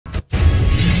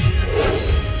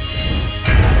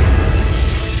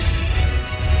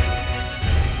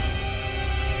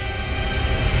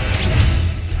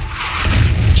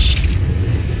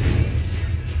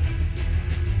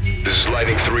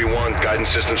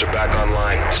systems are back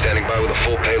online. Standing by with a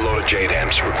full payload of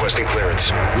JDAMs. Requesting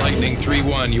clearance. Lightning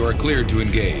 3-1, you are cleared to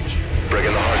engage.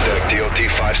 Breaking the hard deck.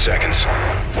 DOT 5 seconds.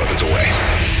 Weapons away.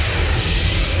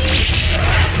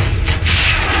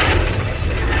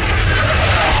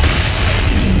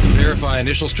 Verify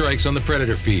initial strikes on the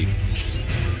Predator feed.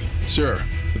 Sir,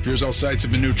 appears all sites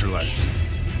have been neutralized.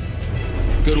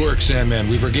 Good work, Sandman.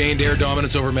 We've regained air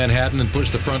dominance over Manhattan and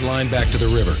pushed the front line back to the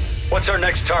river. What's our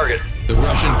next target? The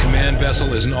Russian command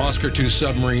vessel is an Oscar II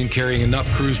submarine carrying enough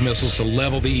cruise missiles to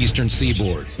level the eastern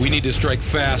seaboard. We need to strike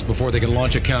fast before they can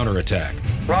launch a counterattack.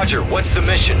 Roger, what's the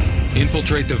mission?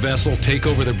 Infiltrate the vessel, take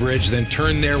over the bridge, then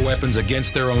turn their weapons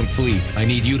against their own fleet. I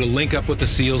need you to link up with the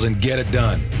SEALs and get it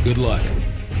done. Good luck.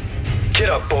 Get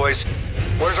up, boys.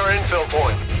 Where's our infill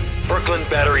point? Brooklyn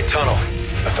Battery Tunnel.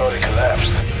 I thought it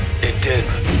collapsed. It did.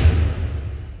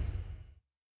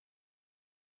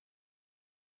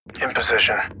 In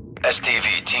position.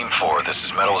 STV, Team 4, this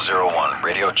is Metal 01.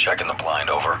 Radio checking the blind,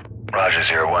 over. Roger,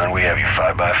 01. We have you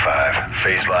 5x5.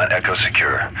 Phase line Echo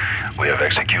secure. We have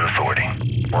execute authority.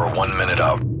 We're 1 minute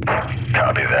out.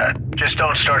 Copy that. Just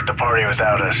don't start the party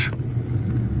without us.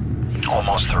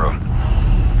 Almost through.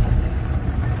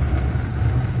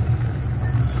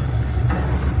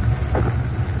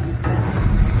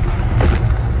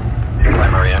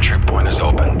 Primary entry point is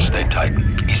open. Stay tight.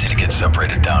 Easy to get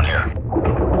separated down here.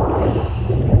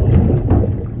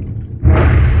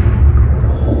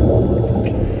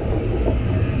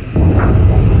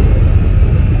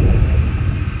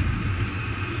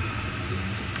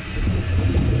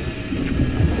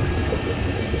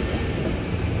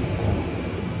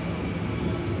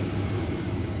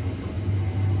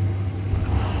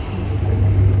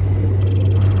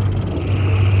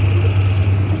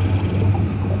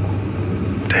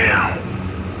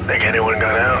 Think anyone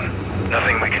got out?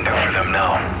 Nothing we can do for them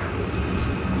now.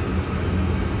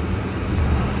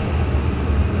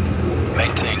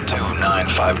 Maintain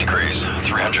 295 degrees.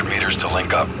 300 meters to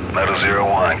link up. Metal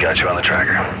 01, got you on the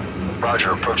tracker.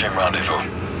 Roger, approaching rendezvous.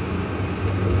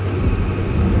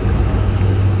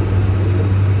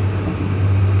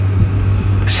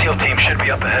 SEAL team should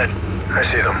be up ahead. I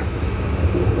see them.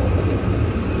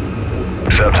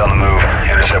 Sub's on the move.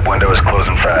 Intercept window is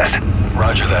closing fast.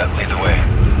 Roger that. Lead the way.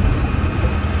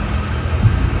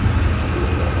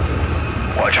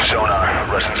 Watch your sonar.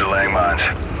 Russians are laying mines.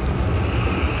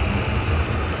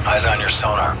 Eyes on your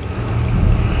sonar.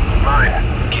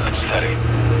 Mine. Keep it steady.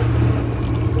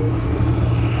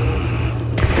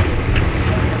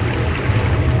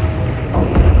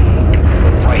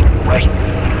 Right.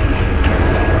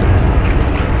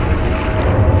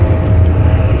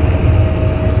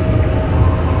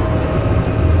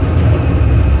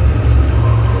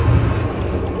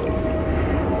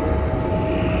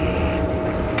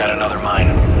 Got another mine.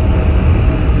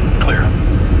 Clear.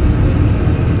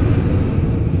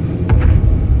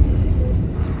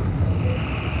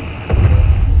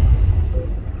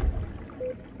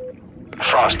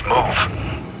 Frost, move.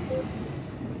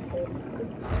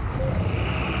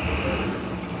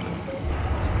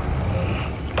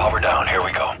 Power down, here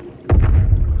we go.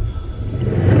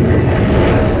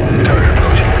 Target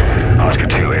approaching. Oscar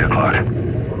 2, 8 o'clock.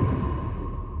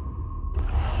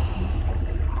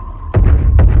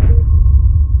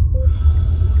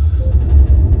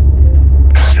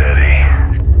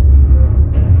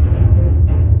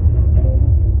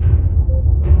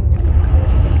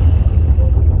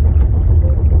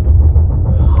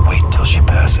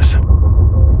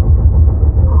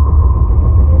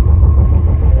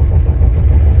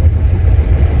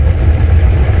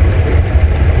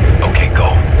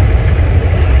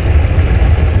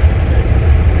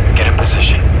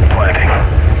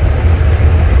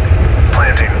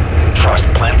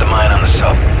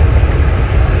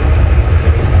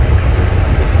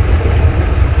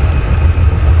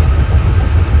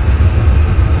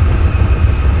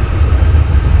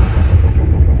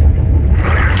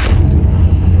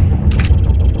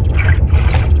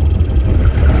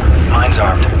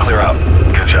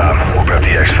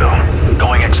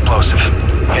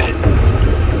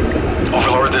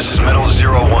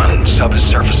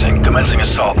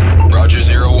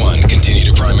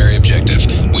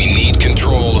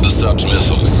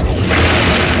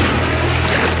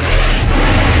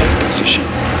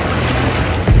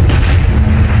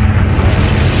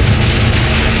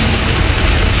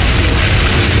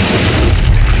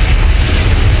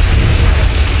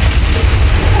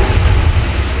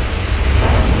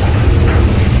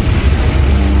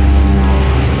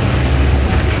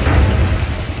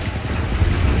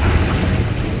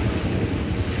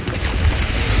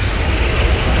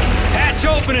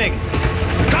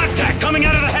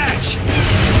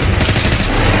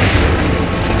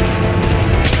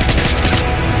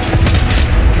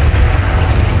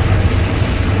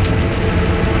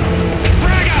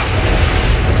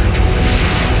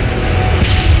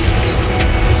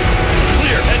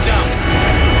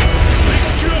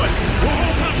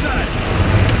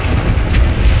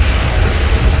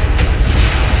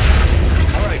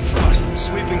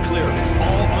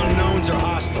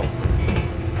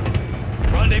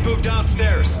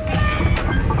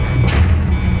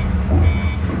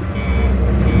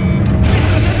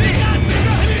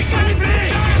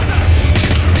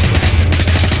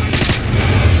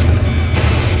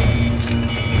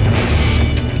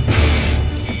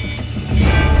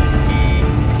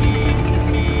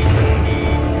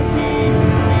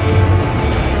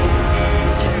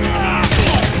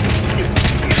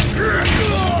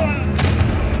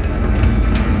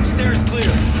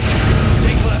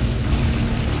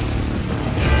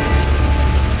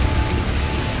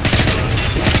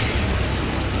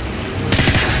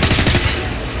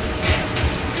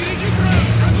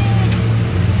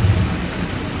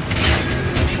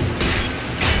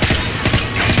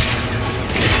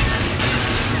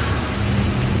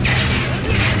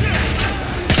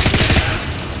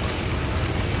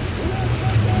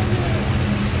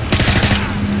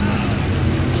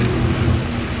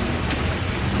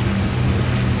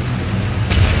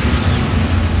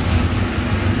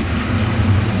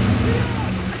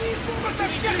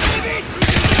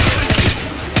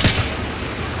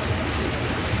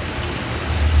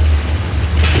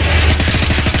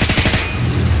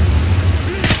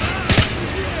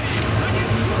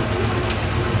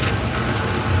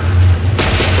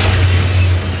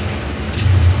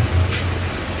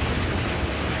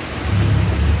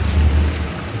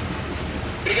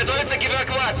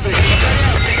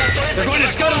 They're going to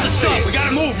scuttle the sub. We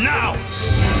gotta move now.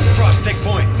 Frost, take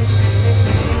point.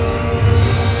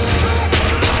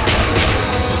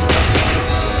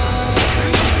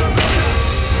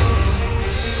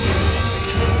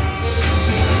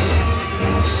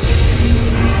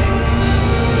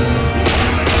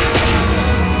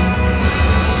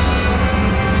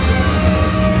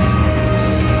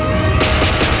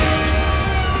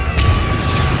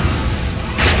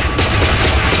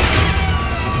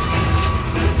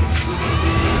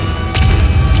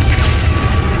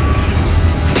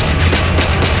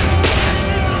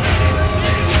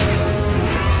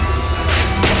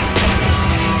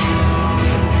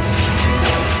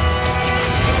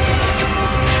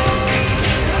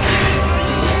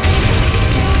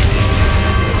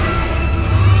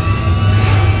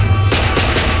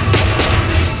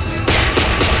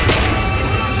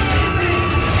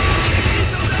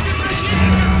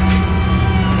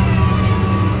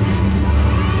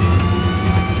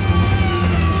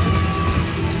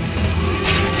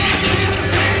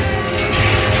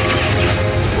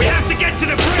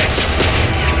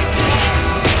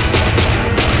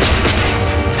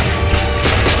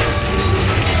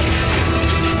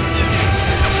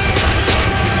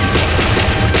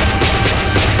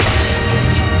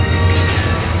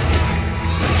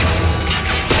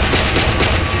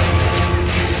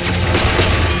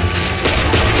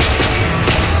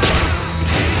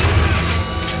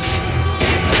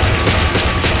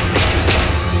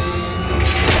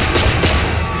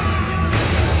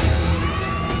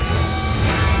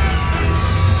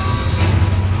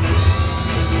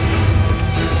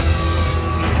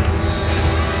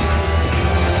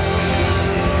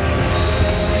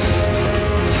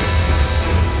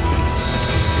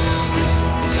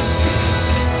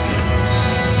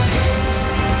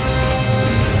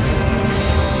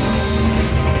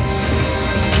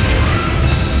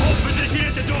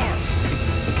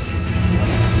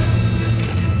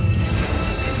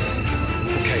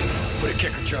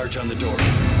 On the door.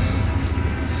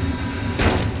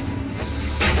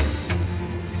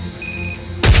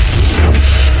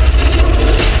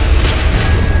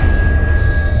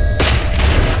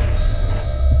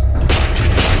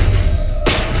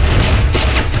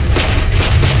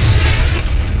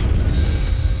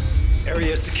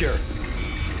 Area secure.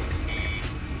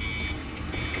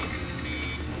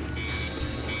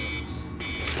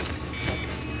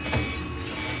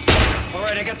 All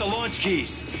right, I got the launch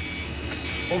keys.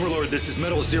 Overlord, this is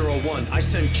Metal 01. I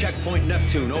send checkpoint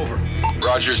Neptune, over.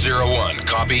 Roger 01.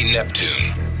 Copy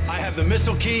Neptune. I have the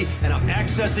missile key, and I'm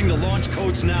accessing the launch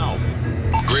codes now.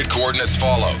 Grid coordinates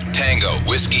follow. Tango,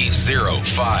 Whiskey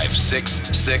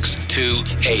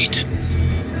 05668.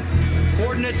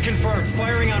 Coordinates confirmed.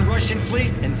 Firing on Russian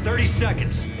fleet in 30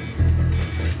 seconds.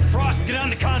 Frost, get on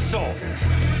the console.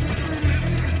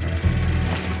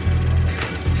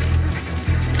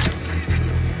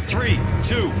 Three,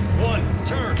 two, one,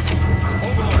 turn.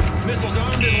 Overlord, missiles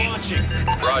armed and launching.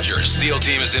 Roger. SEAL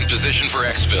team is in position for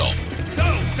exfil.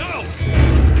 Go, go!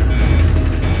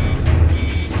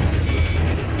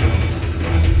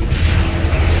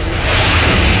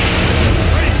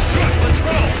 Bridge, truck, let's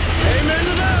roll! Amen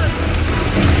to that!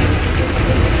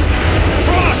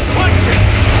 Frost, punch it!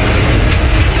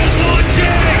 Missiles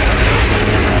launching!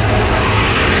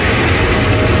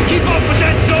 Keep up with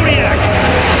that Zodiac!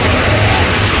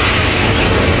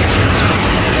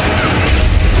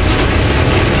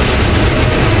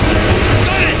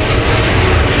 Got it!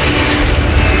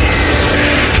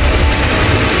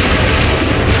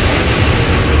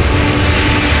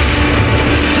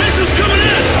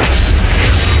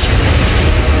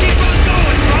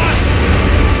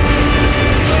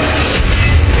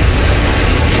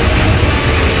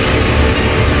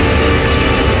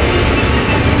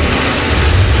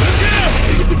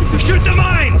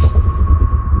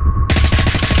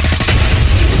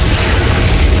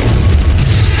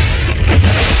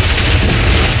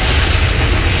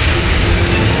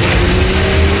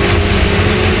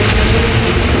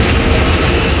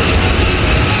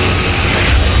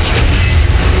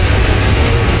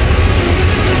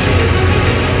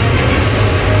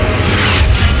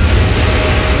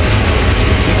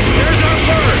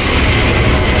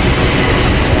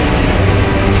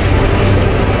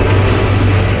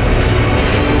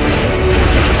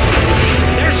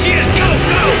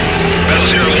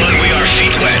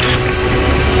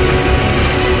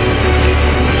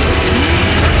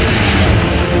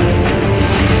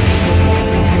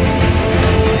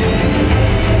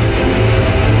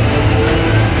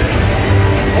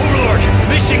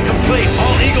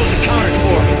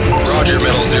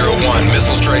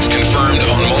 airstrikes confirmed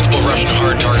on multiple Russian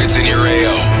hard targets in your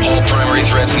AO. All primary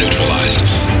threats neutralized.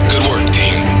 Good work,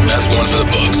 team. That's one for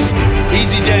the books.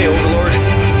 Easy day, Overlord.